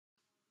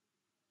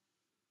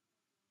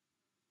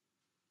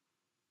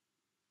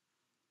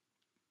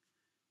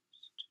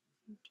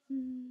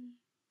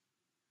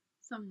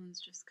Someone's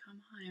just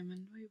come home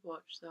and we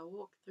watch. They'll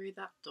walk through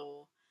that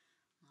door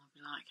and I'll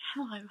be like,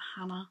 hello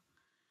Hannah,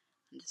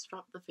 and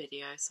disrupt the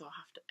video, so I'll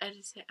have to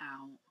edit it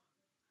out.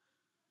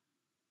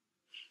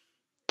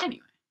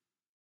 Anyway.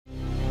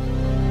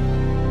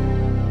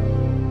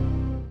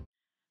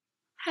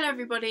 Hello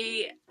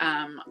everybody,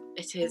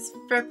 it is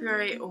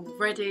February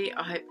already.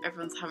 I hope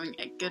everyone's having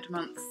a good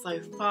month so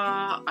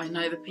far. I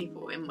know the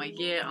people in my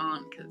year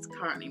aren't, because it's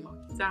currently mock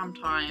exam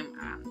time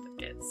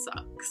and it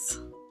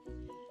sucks.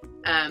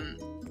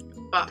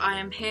 But I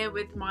am here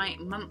with my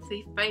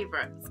monthly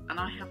favourites and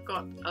I have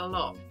got a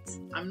lot.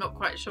 I'm not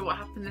quite sure what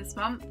happened this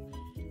month,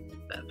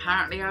 but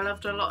apparently I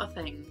loved a lot of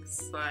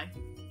things. So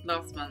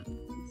last month,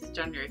 this is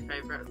January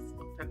favourites,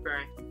 not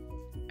February.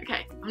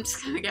 Okay, I'm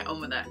just going to get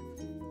on with it.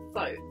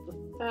 So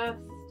first,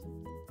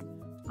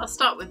 I'll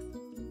start with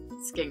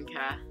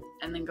skincare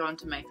and then go on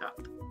to makeup.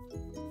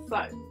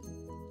 So,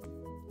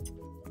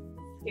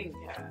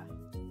 skincare.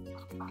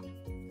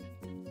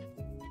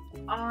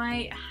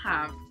 I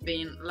have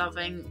been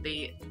loving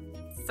the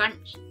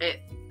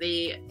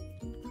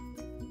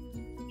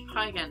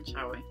try again,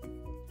 shall we?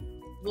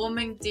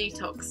 Warming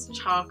Detox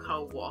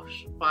Charcoal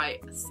Wash by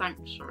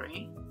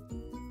Sanctuary.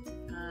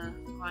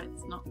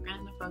 Light's not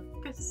going to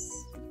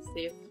focus. Let's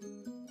see if.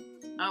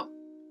 Oh,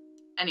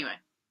 anyway.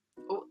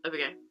 Oh, there we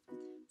go.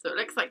 So it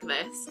looks like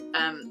this.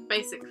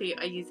 Basically,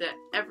 I use it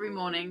every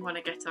morning when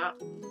I get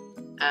up.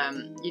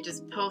 You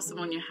just pour some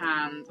on your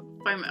hand,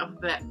 foam it up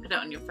a bit, put it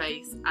on your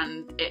face,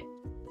 and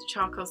the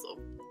charcoal sort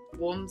of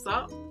warms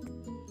up,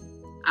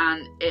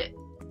 and it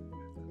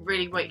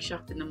really wakes you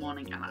up in the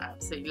morning, and I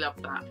absolutely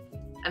love that.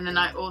 And then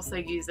I also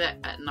use it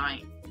at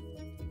night,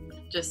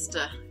 just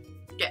to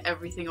get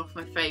everything off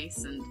my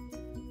face, and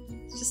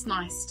it's just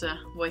nice to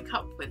wake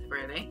up with,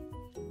 really.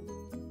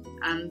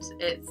 And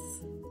it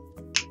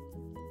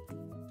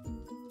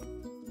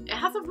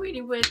has a really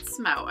weird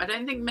smell. I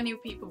don't think many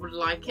people would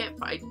like it,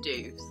 but I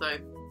do, so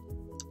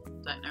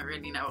don't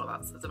really know what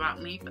that says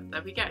about me, but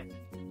there we go.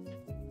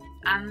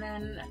 And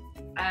then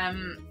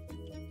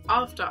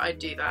after I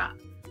do that,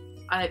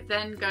 I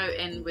then go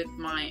in with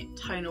my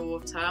toner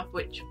water,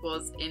 which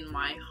was in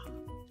my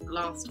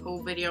last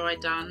haul video I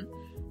done.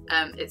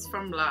 It's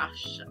from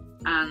Lush,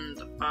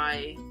 and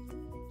I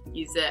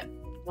use it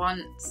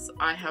once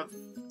I have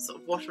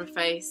sort of washed my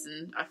face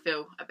and I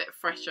feel a bit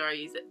fresher. I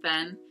use it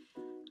then.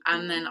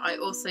 And then I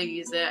also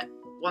use it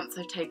once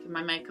I've taken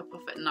my makeup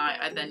off at night.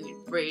 I then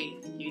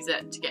re-use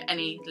it to get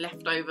any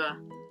leftover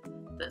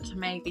that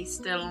may be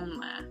still on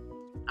there.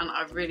 And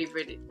I really,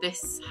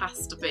 this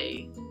has to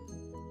be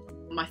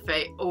my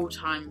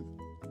all-time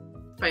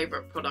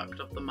favourite product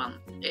of the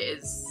month. It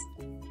is,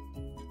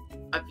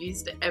 I've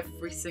used it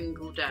every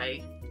single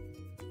day,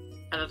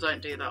 and I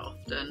don't do that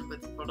often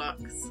with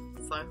products,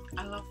 so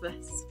I love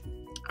this.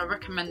 I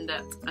recommend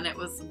it, and it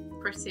was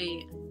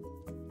pretty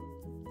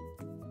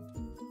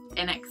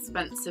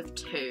inexpensive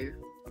too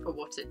for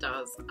what it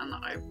does, and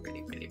I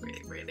really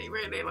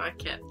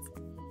like it.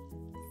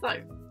 So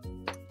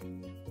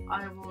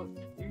I will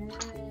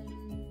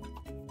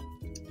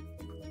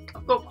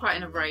I've got quite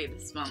an array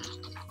this month,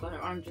 so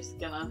I'm just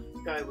gonna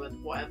go with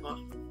whatever.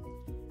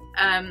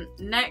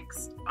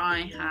 Next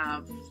I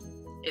have,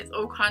 it's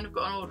all kind of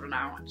got an order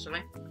now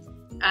actually.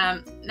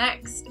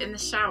 Next, in the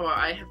shower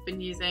I have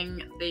been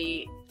using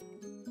the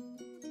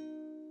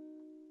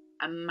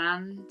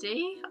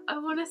Amandi, I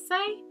want to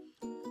say.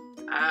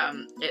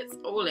 It's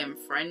all in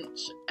French,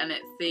 and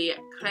it's the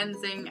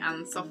Cleansing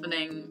and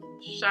Softening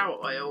Shower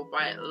Oil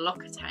by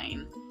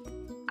L'Occitane.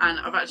 And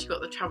I've actually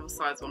got the travel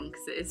size one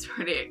because it is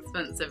really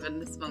expensive,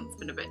 and this month's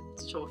been a bit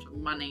short of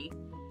money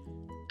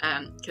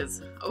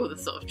because all the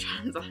sort of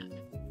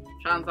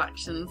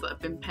transactions that have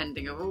been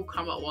pending have all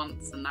come at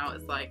once, and now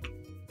it's like,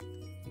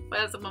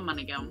 where's my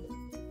money gone?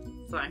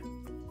 So,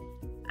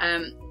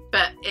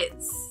 but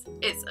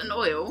it's an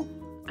oil,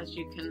 as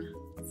you can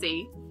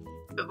see,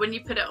 but when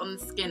you put it on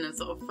the skin and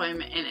sort of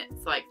foam it in,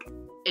 it's like,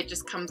 it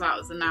just comes out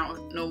as a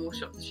normal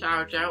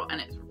shower gel,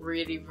 and it's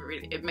really,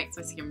 it makes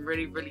my skin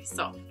really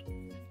soft.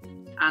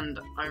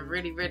 And I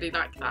really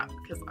like that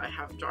because I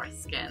have dry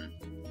skin.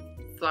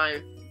 So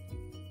I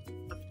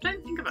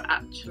don't think I've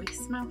actually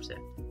smelt it.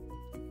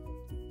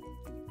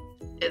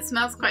 It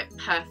smells quite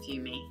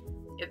perfumey.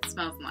 It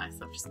smells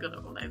nice. I've just got it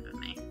all over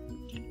me.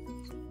 Okay.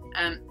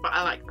 But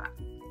I like that.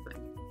 So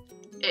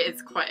it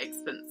is quite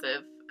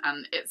expensive,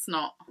 and it's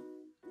not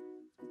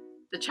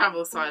the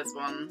travel size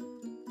one.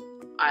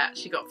 I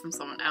actually got from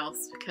someone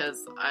else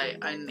because my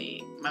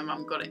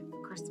mum got it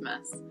for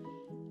Christmas.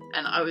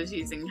 And I was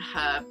using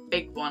her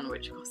big one,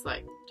 which cost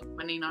like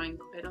 29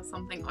 quid or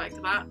something like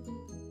that.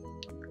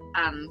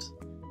 And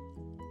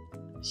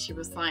she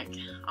was like,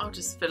 I'll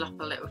just fill up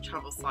a little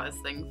travel size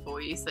thing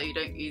for you so you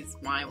don't use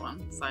my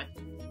one. So,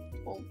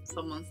 oh,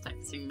 someone's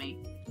texting me.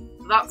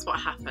 So that's what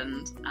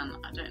happened, and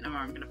I don't know where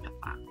I'm going to put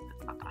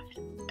that back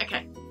in.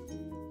 Okay,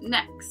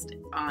 next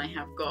I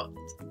have got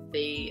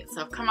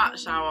so I've come out of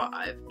the shower,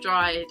 I've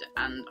dried,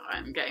 and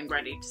I'm getting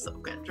ready to sort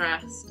of get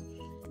dressed.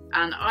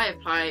 And I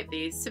apply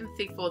the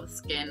Sympathy for the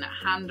Skin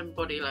Hand and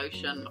Body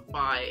Lotion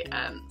by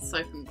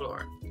Soap &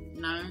 Glory.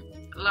 No,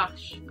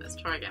 Lush. Let's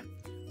try again.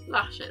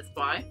 Lush it's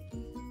by.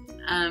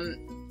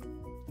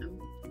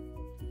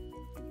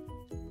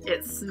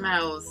 It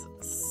smells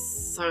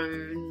so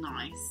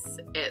nice.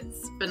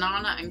 It's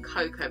banana and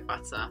cocoa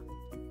butter,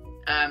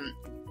 and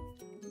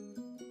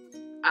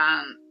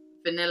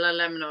vanilla,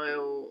 lemon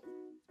oil,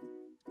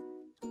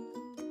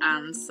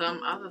 and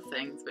some other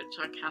things which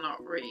I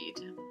cannot read.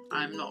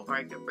 I'm not a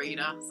very good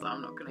reader, so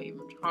I'm not going to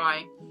even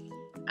try.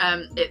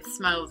 It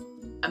smells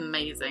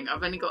amazing.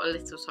 I've only got a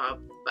little tub,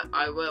 but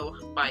I will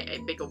buy a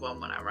bigger one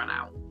when I run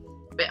out.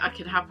 But I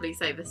can happily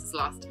say this has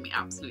lasted me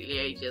absolutely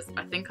ages.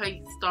 I think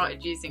I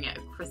started using it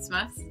at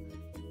Christmas,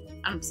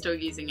 and I'm still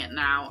using it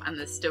now, and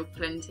there's still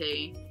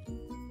plenty,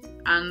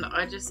 and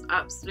I just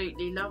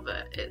absolutely love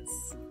it.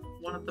 It's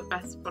one of the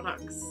best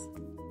products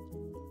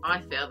I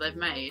feel they've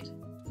made,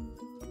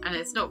 and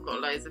it's not got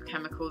loads of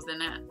chemicals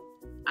in it,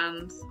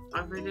 and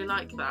I really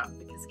like that,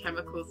 because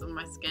chemicals on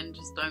my skin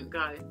just don't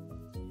go.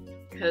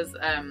 Because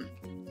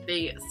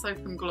the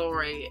Soap &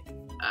 Glory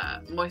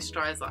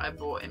moisturiser I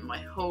bought in my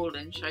haul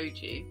and showed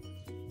you,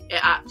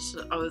 I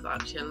was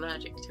actually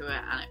allergic to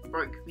it, and it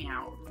broke me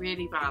out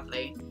really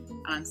badly,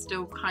 and I'm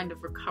still kind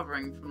of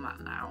recovering from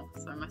that now,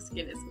 so my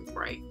skin isn't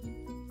great.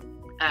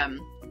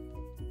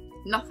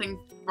 Nothing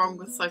wrong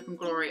with Soap &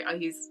 Glory. I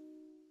use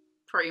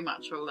pretty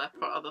much all their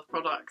other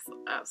products.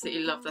 I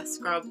absolutely love their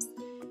scrubs.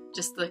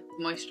 Just the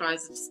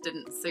moisturiser just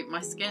didn't suit my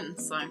skin,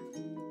 so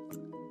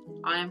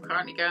I am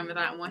currently going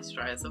without a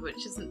moisturiser,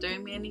 which isn't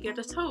doing me any good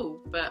at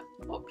all, but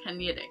what can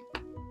you do?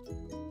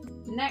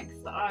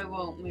 Next, I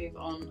will move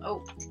on.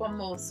 Oh, one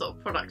more sort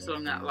of product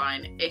along that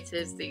line. It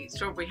is the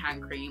Strawberry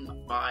Hand Cream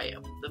by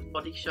The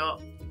Body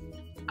Shop.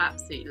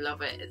 Absolutely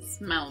love it. It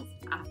smells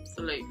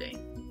absolutely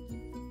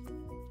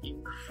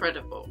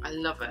incredible. I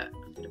love it.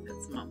 I'm going to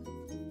put some on.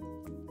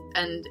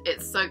 And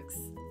it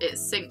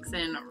sinks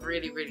in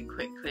really, really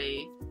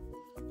quickly.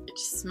 It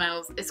just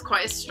smells, it's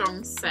quite a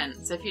strong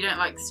scent, so if you don't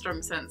like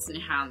strong scents in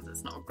your hands,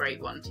 it's not a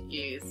great one to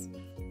use,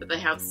 but they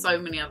have so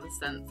many other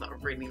scents that are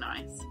really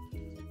nice.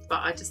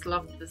 But I just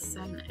love the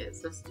scent,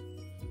 it's just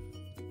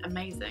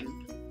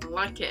amazing. I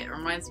like it, it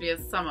reminds me of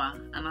summer,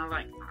 and I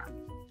like that.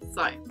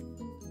 So,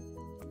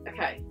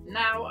 okay,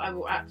 now I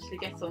will actually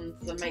get on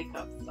to the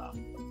makeup stuff.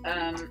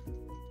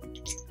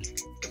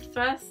 The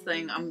first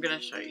thing I'm going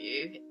to show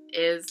you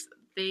is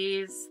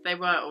these. They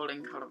were all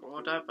in colour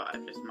order, but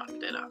I've just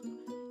mucked it up.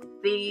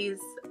 These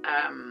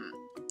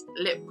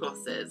lip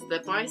glosses,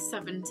 they're by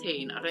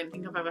 17. I don't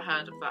think I've ever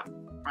heard of that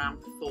brand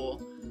before.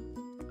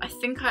 I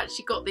think I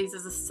actually got these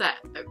as a set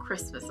at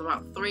Christmas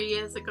about 3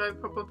 years ago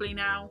probably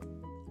now,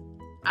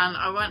 and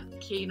I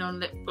weren't keen on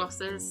lip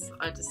glosses.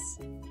 I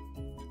just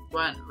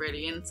weren't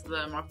really into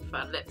them. I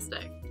preferred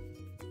lipstick,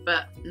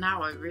 but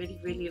now I really,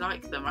 really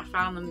like them. I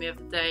found them the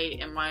other day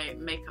in my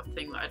makeup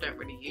thing that I don't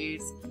really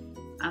use,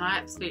 and I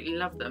absolutely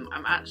love them.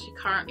 I'm actually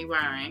currently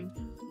wearing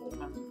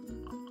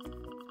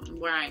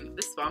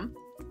this one.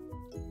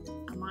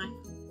 Am I?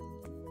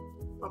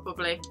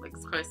 Probably,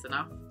 looks close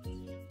enough.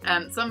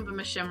 Some of them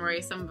are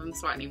shimmery, some of them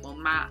slightly more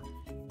matte.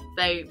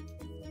 They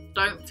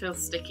don't feel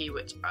sticky,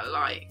 which I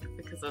like,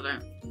 because I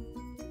don't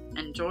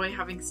enjoy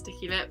having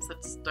sticky lips. I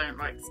just don't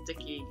like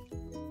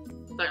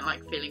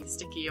feeling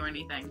sticky or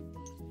anything.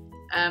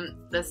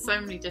 There's so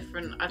many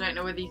different, I don't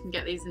know whether you can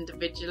get these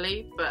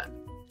individually, but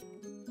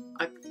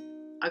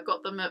I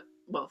got them at,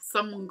 well,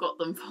 someone got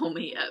them for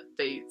me at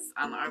Boots,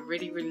 and I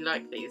really, really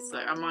like these, so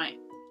I might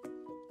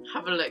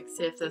have a look,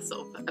 see if there's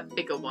sort of a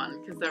bigger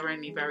one, because they're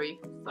only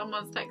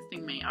someone's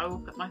texting me. I will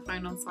put my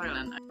phone on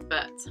silent,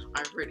 but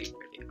I really,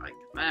 really like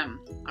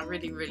them. I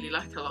really, really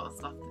like a lot of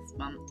stuff this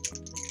month.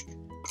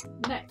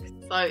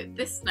 So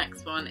this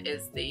next one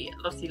is the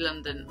Lottie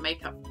London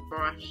makeup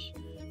brush.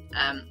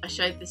 I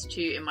showed this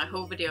to you in my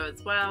haul video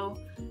as well,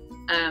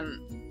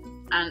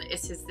 and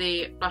it is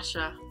the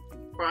blusher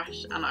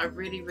brush, and I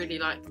really, really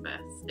like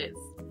this. It's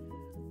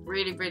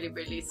really, really,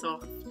 really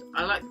soft.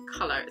 I like the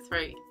colour. It's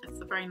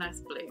a very nice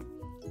blue,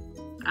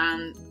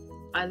 and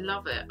I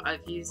love it.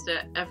 I've used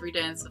it every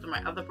day instead of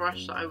my other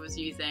brush that I was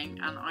using,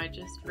 and I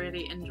just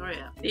really enjoy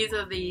it. These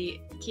are the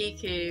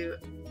Kiku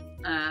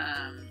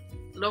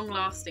Long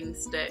Lasting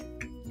Stick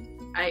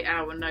 8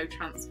 Hour No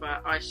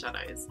Transfer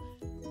eyeshadows.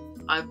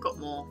 I've got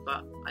more,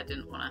 but I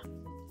didn't want to.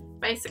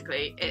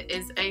 Basically, it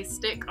is a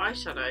stick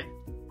eyeshadow,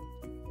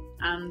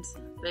 and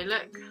they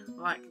look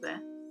like this.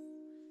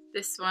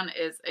 This one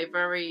is a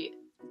very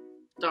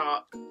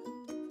dark,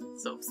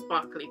 sort of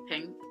sparkly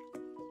pink.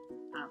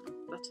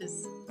 That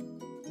is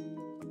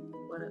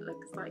what it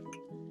looks like.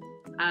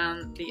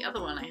 And the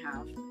other one I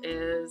have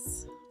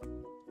is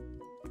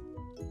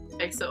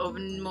a sort of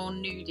more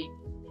nudie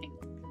pink.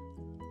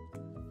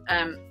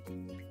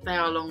 They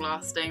are long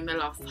lasting, they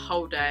last the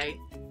whole day.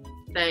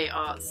 They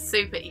are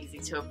super easy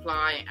to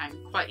apply and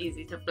quite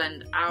easy to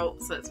blend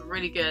out, so it's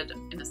really good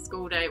in a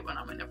school day when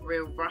I'm in a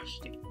real rush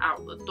to get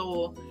out the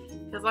door,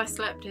 because I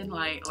slept in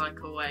late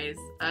like always.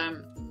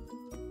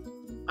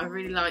 I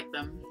really like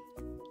them.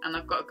 and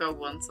I've got a gold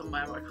one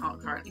somewhere, but I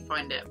can't currently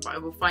find it, but I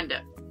will find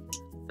it.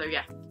 So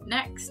yeah.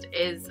 Next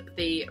is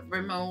the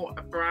Rimmel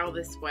Brow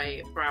This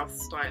Way Brow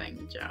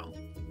Styling Gel,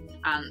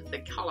 and the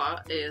colour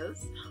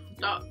is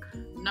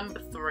number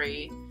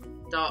 3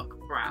 dark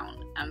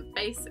brown, and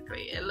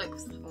basically it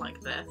looks like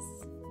this,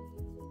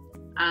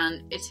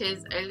 and it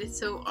is a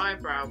little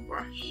eyebrow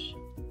brush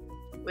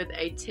with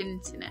a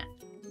tint in it.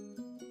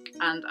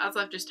 And as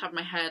I've just had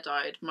my hair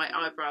dyed, my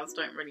eyebrows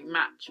don't really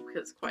match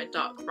because it's quite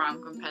dark brown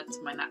compared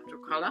to my natural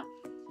colour.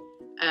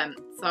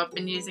 So I've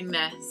been using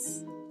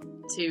this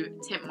to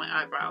tint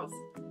my eyebrows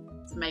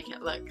to make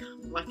it look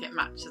like it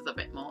matches a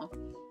bit more,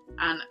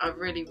 and I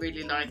really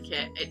like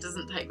it. It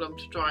doesn't take long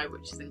to dry,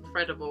 which is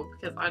incredible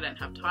because I don't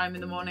have time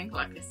in the morning.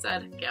 Like I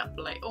said, I get up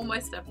late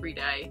almost every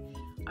day.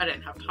 I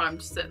don't have time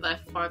to sit there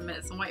for 5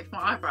 minutes and wait for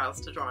my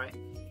eyebrows to dry,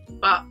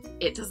 but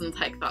it doesn't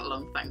take that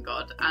long, thank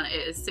God, and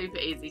it is super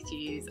easy to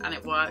use and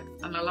it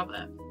works and I love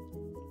it.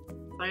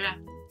 So yeah,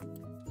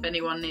 if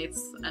anyone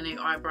needs a new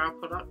eyebrow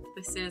product,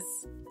 this is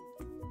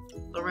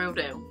the real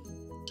deal.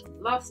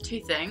 Last 2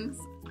 things.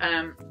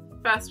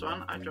 First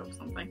one, I dropped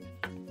something.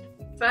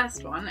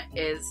 First one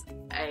is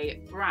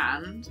a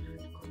brand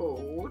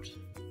called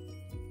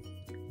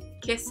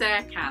Kiss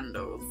Air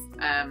Candles.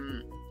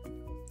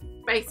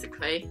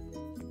 Basically,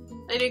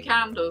 they do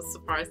candles,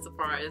 surprise,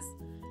 surprise.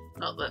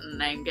 Not that the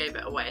name gave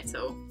it away at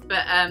all.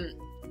 But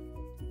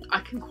I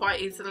can quite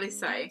easily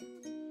say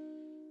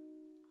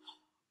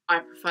I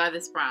prefer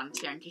this brand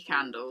to Yankee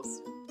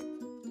Candles.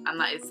 And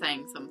that is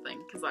saying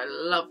something because I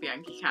love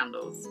Yankee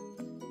Candles.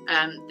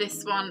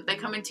 This one, they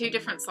come in 2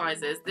 different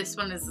sizes. This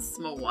one is a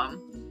small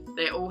one.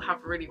 They all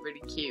have really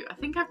cute. I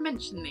think I've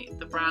mentioned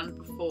the brand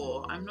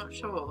before. I'm not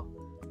sure.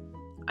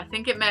 I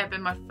think it may have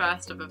been my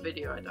first ever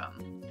video I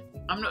done.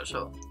 I'm not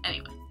sure.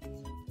 Anyway.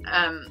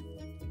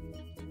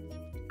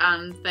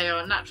 And they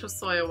are natural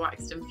soya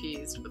waxed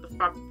infused with a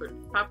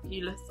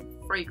fabulous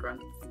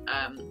fragrance.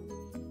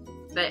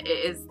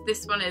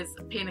 This one is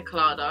Pina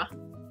Colada.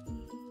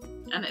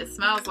 And it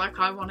smells like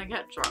I want to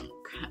get drunk.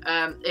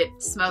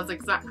 It smells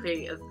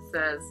exactly as it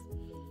says.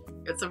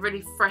 It's a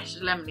really fresh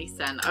lemony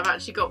scent. I've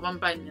actually got one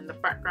burning in the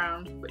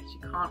background, which you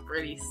can't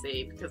really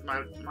see because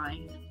my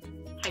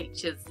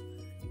H is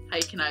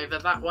taken over.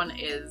 That one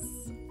is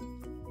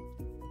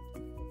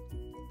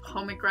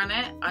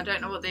pomegranate. I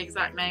don't know what the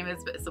exact name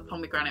is, but it's a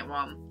pomegranate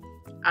one.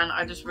 And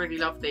I just really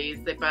love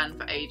these. They burn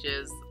for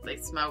ages. They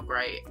smell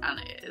great, and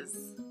it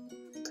is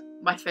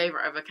my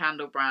favourite ever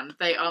candle brand.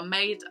 They are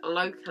made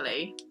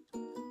locally.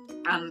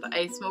 And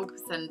a small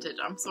percentage,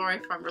 I'm sorry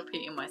if I'm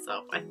repeating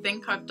myself, I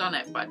think I've done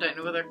it, but I don't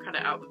know whether I cut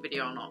it out of the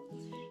video or not.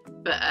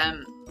 But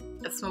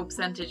a small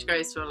percentage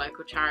goes to a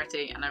local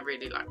charity, and I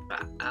really like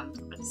that.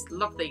 And I just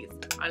love these.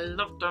 I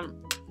love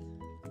them.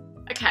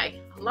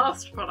 Okay,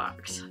 last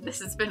product.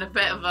 This has been a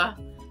bit of a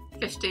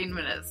 15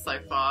 minutes so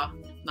far.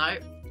 No,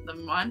 never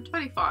mind,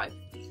 25.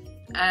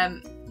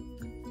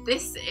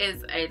 This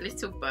is a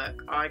little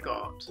book I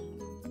got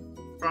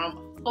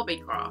from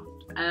Hobbycraft.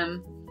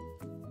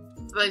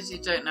 For those who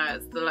don't know,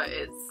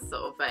 it's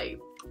sort of a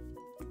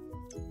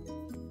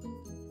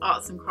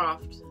arts and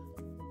craft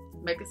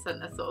mega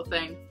centre sort of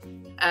thing,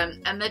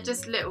 and they're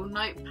just little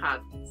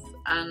notepads,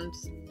 and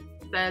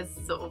there's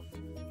sort of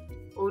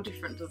all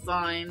different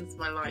designs.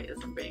 My light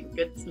isn't being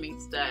good to me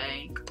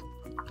today,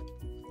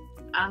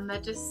 and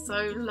they're just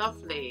so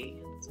lovely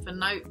for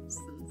notes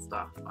and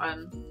stuff.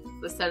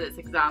 They said it's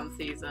exam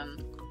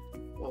season,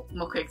 well,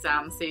 mock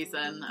exam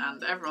season,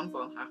 and everyone's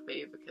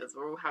unhappy because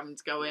we're all having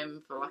to go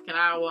in for like an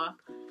hour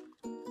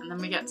and then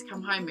we get to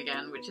come home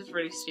again, which is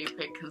really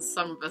stupid because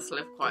some of us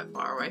live quite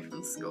far away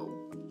from school.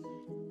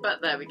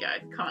 But there we go,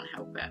 can't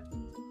help it.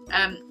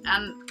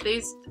 And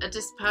these are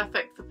just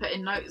perfect for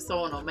putting notes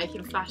on or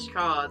making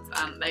flashcards,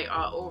 and they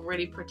are all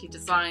really pretty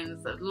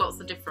designs. There's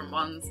lots of different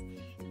ones.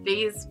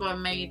 These were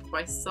made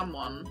by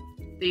someone.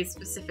 These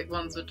specific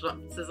ones were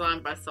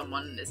designed by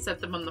someone. It said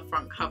them on the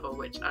front cover,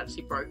 which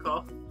actually broke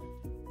off.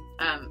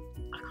 I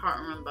can't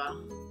remember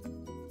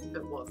who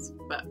it was,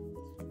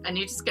 and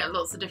you just get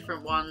lots of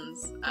different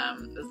ones.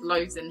 There's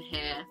loads in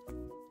here.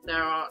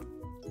 There are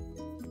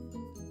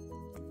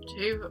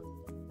 2.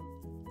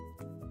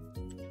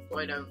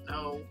 I don't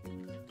know.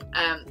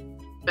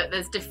 But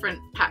there's different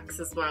packs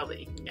as well that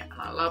you can get,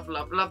 and I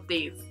love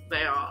these.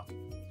 They are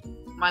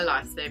my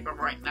lifesaver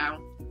right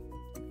now.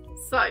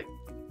 So,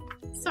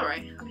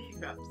 sorry, I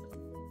hiccups.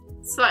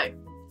 So,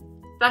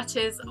 that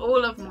is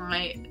all of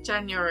my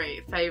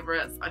January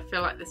favourites. I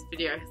feel like this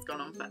video has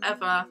gone on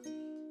forever.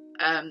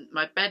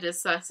 My bed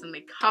is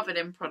certainly covered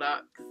in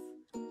products,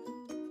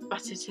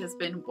 but it has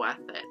been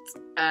worth it.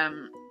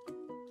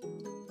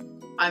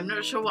 I'm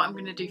not sure what I'm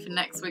going to do for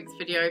next week's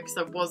video, because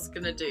I was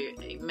going to do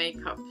a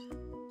makeup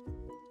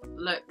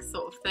look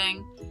sort of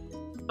thing,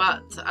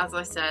 but as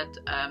I said,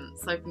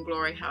 Soap and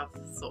Glory have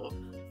sort of,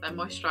 their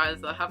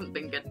moisturiser haven't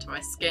been good to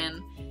my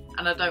skin,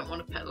 and I don't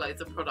want to put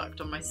loads of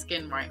product on my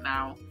skin right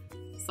now,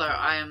 so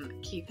I am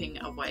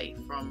keeping away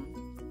from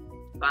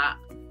that.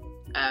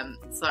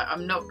 So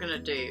I'm not going to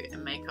do a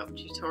makeup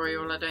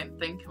tutorial, I don't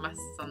think, unless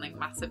something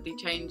massively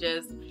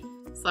changes.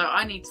 So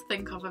I need to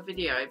think of a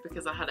video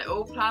because I had it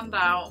all planned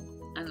out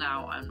and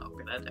now I'm not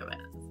going to do it.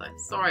 So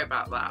sorry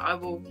about that. I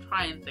will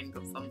try and think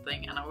of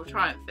something and I will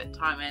try and fit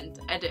time in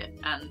to edit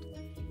and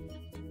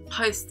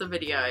post the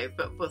video,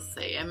 but we'll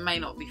see. It may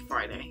not be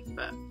Friday,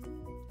 but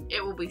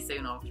it will be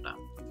soon after.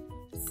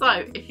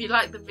 So if you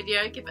like the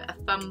video, give it a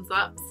thumbs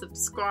up,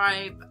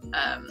 subscribe,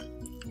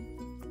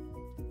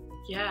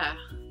 yeah.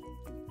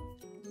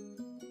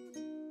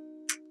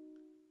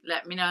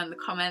 Let me know in the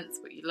comments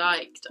what you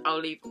liked. I'll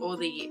leave all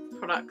the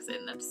products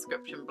in the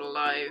description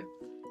below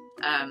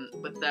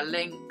with their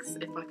links,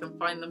 if I can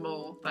find them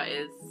all, that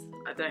is.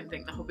 I don't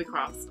think the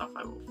Hobbycraft stuff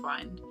I will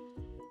find.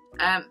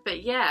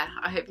 But yeah,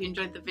 I hope you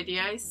enjoyed the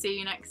video. See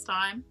you next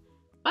time.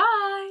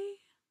 Bye!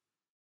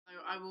 So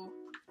I will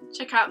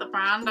check out the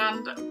brand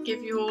and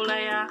give you all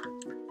a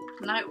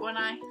note when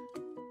I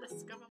discover